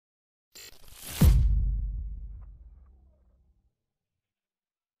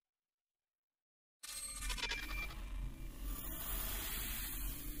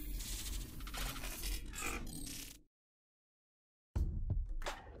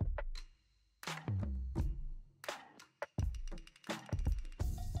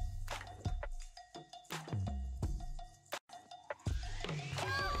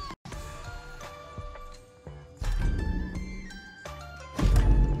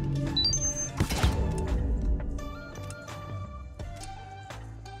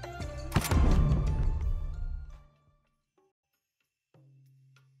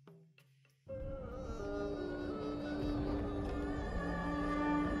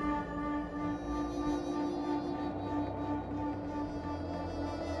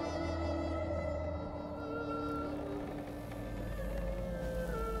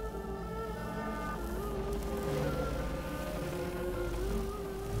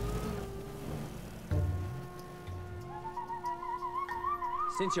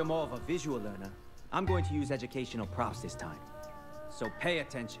Since you're more of a visual learner, I'm going to use educational props this time. So pay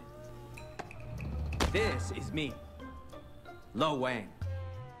attention. This is me, Lo Wang.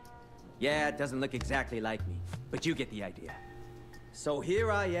 Yeah, it doesn't look exactly like me, but you get the idea. So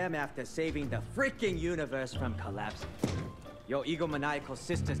here I am after saving the freaking universe from collapsing. Your egomaniacal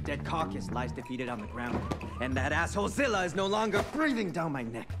sister's dead carcass lies defeated on the ground, and that asshole Zilla is no longer breathing down my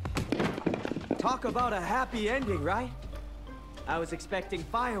neck. Talk about a happy ending, right? I was expecting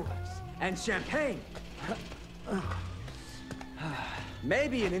fireworks and champagne.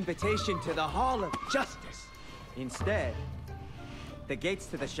 Maybe an invitation to the Hall of Justice. Instead, the gates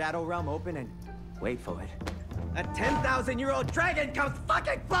to the Shadow Realm open and, wait for it, a 10,000-year-old dragon comes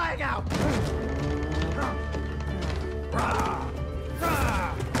fucking flying out!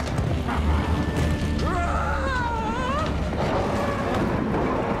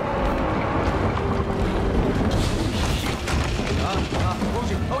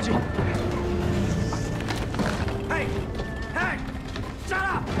 Hoji! Hey! Hey! Shut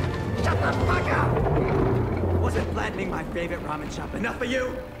up! Shut the fuck up! Wasn't flattening my favorite ramen shop enough for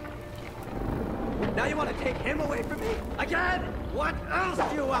you? Now you want to take him away from me? Again? What else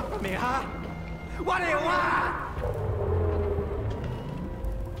do you want from me, huh? What do you want?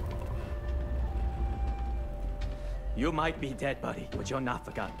 You might be dead, buddy, but you're not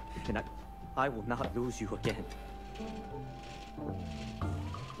forgotten. And I will not lose you again.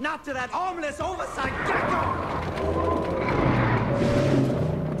 Not to that armless oversight gecko!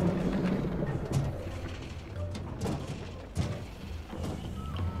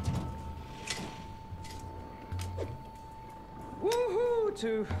 Woohoo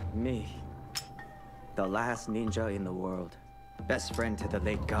to me. The last ninja in the world. Best friend to the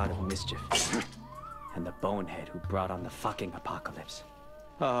late god of mischief. And the bonehead who brought on the fucking apocalypse.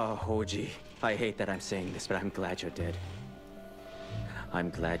 Oh, Hoji, I hate that I'm saying this, but I'm glad you're dead. I'm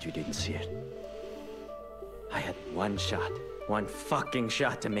glad you didn't see it. I had one shot, one fucking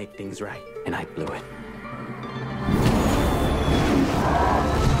shot to make things right, and I blew it.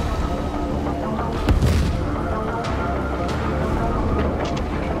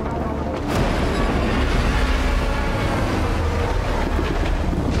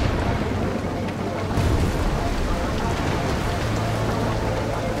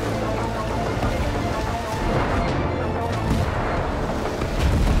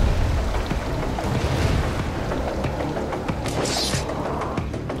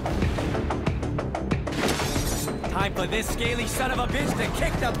 For this scaly son of a bitch to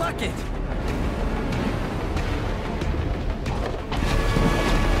kick the bucket!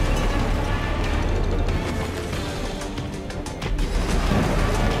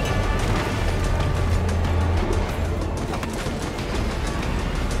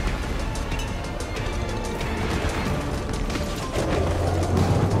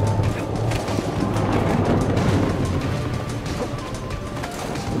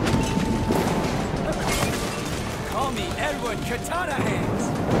 Katana hands!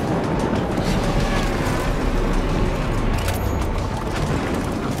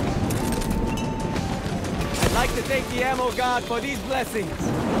 I'd like to thank the ammo god for these blessings.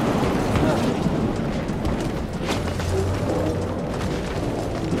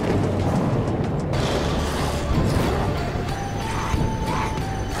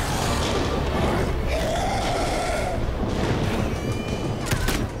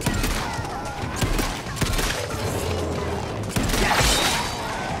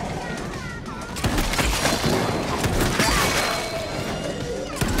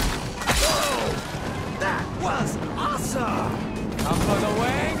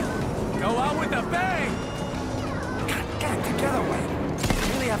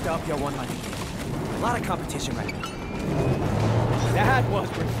 That was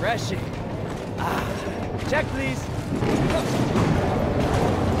refreshing. Check, please.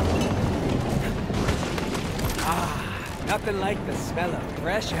 Nothing like the smell of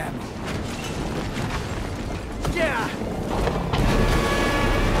fresh ammo. Yeah!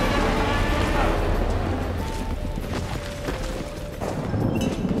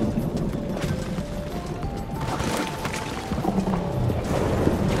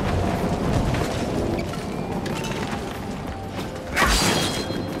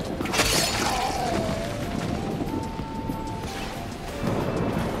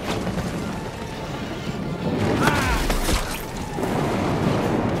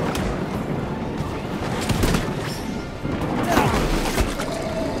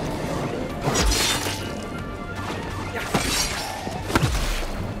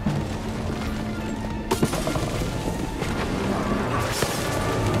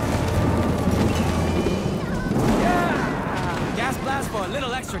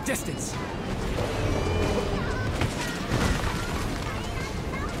 little extra distance.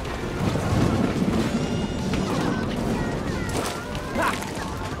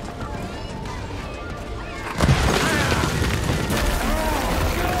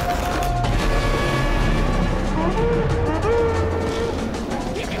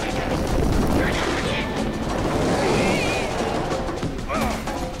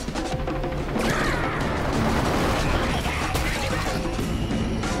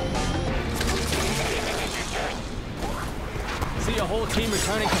 Team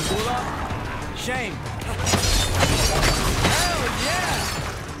returning from Gulag? Shame. Hell yeah!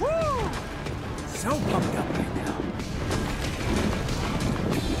 Woo! So pumped up right now.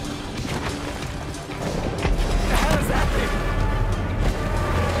 The hell is that thing?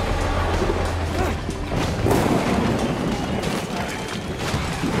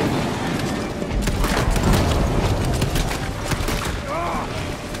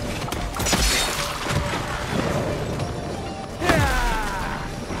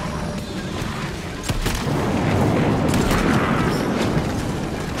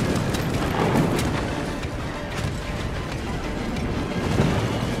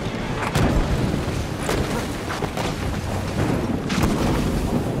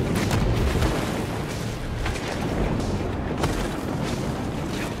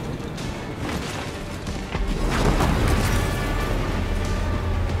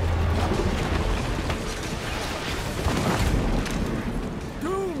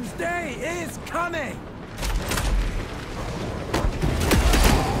 Coming!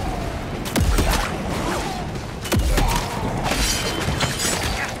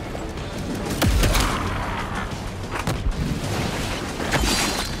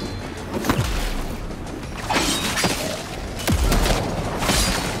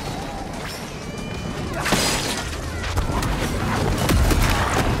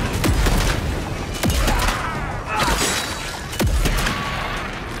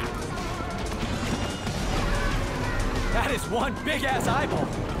 One big-ass eyeball.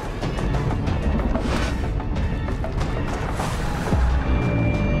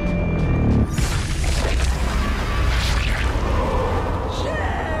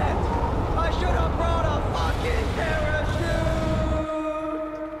 Shit! I should have brought a fucking parachute!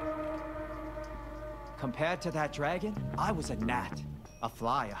 Compared to that dragon, I was a gnat, a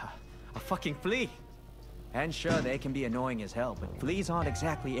fly, a fucking flea. And sure, they can be annoying as hell, but fleas aren't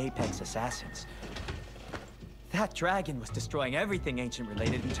exactly apex assassins. That dragon was destroying everything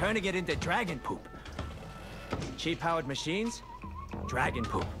ancient-related and turning it into dragon poop. Cheap-powered machines? Dragon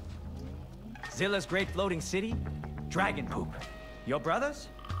poop. Zilla's great floating city? Dragon poop. Your brothers?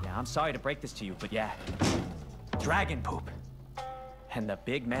 Yeah, I'm sorry to break this to you, but yeah. Dragon poop. And the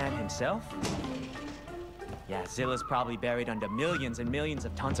big man himself? Yeah, Zilla's probably buried under millions and millions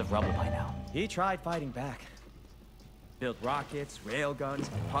of tons of rubble by now. He tried fighting back. Built rockets, railguns,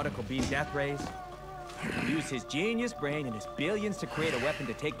 particle beam death rays. Used his genius brain and his billions to create a weapon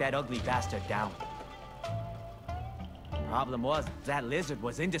to take that ugly bastard down. Problem was, that lizard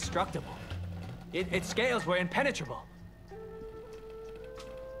was indestructible. Its scales were impenetrable.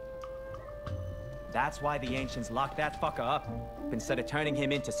 That's why the ancients locked that fucker up, instead of turning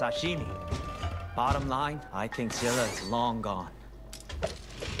him into sashimi. Bottom line, I think Zilla is long gone.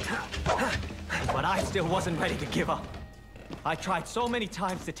 But I still wasn't ready to give up. I tried so many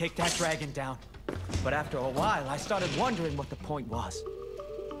times to take that dragon down. But after a while, I started wondering what the point was.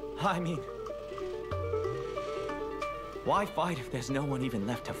 I mean, why fight if there's no one even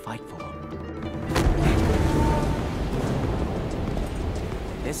left to fight for?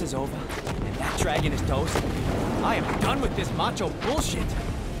 This is over, and that dragon is toast. I am done with this macho bullshit.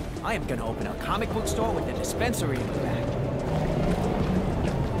 I am gonna open a comic book store with a dispensary in the back.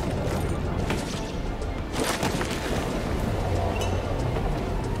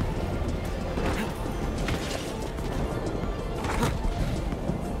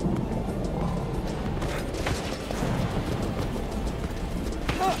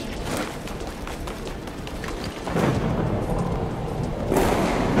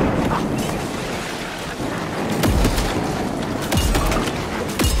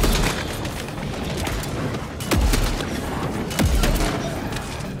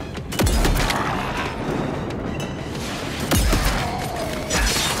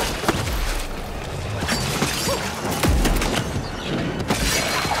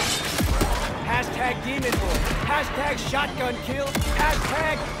 Shotgun kill,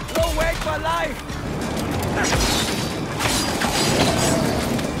 hashtag no wait for life.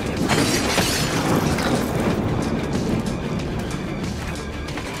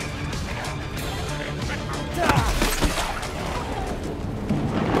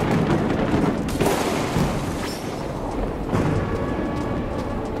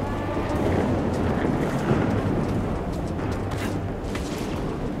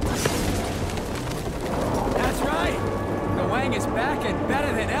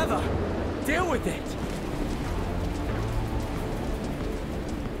 with it!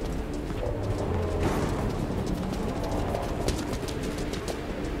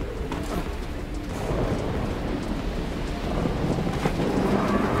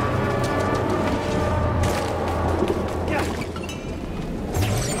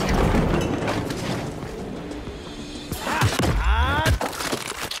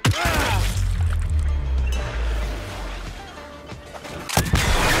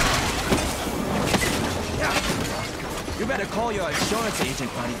 You better call your insurance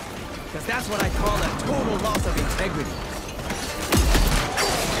agent, buddy. Because that's what I call a total loss of integrity.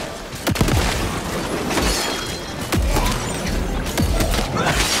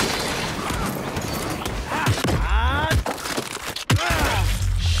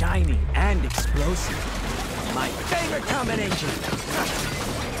 Shiny and explosive. My favorite combination.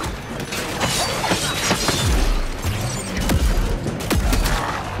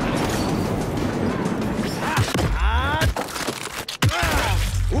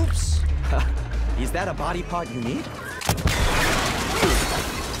 Oops! Is that a body part you need?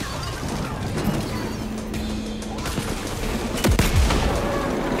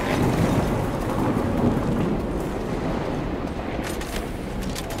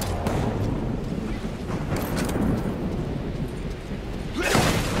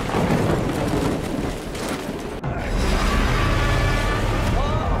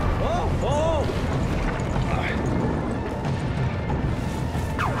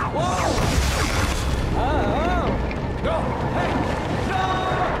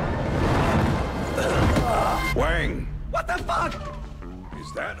 What the fuck?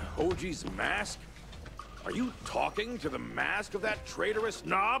 Is that Hoji's mask? Are you talking to the mask of that traitorous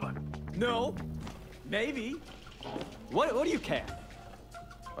knob? No. Maybe. What do you care?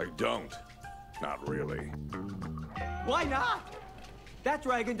 I don't. Not really. Why not? That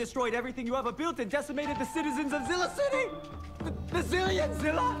dragon destroyed everything you ever built and decimated the citizens of Zilla City! The Zillions,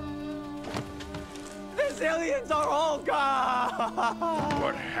 Zilla! The Zillions are all gone!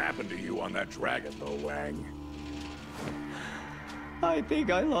 What happened to you on that dragon, though, Wang? I think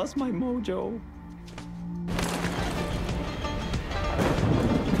I lost my mojo.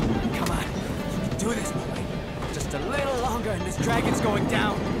 Come on. Do this, boy. Just a little longer and this dragon's going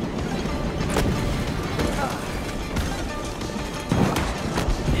down.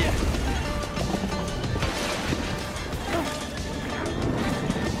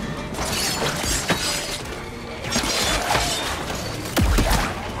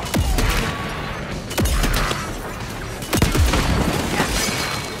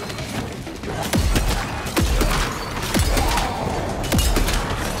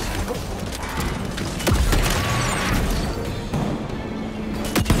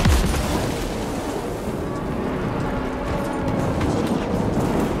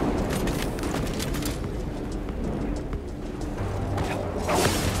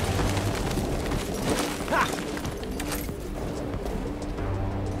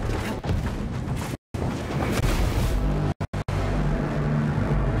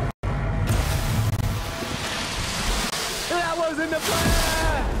 That wasn't the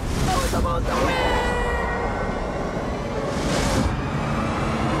plan! I was supposed to win!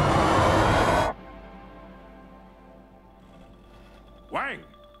 Wang!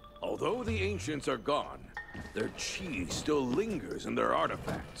 Although the ancients are gone, their chi still lingers in their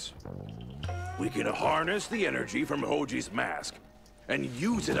artifacts. We can harness the energy from Hoji's mask and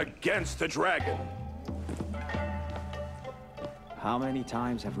use it against the dragon. How many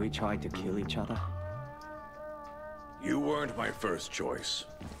times have we tried to kill each other? You weren't my first choice,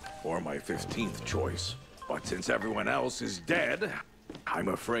 or my 15th choice. But since everyone else is dead, I'm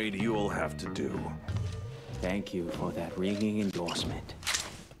afraid you'll have to do. Thank you for that ringing endorsement.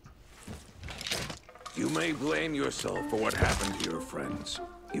 You may blame yourself for what happened to your friends.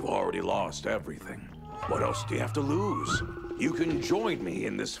 You've already lost everything. What else do you have to lose? You can join me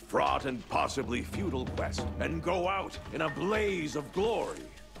in this fraught and possibly futile quest, and go out in a blaze of glory.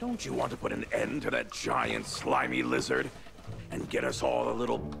 Don't you want to put an end to that giant slimy lizard, and get us all a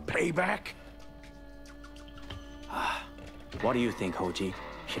little payback? What do you think, Hoji?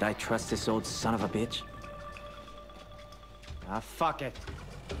 Should I trust this old son of a bitch? Ah, fuck it.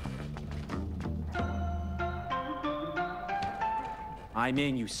 I'm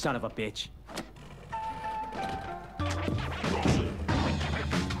in, you son of a bitch.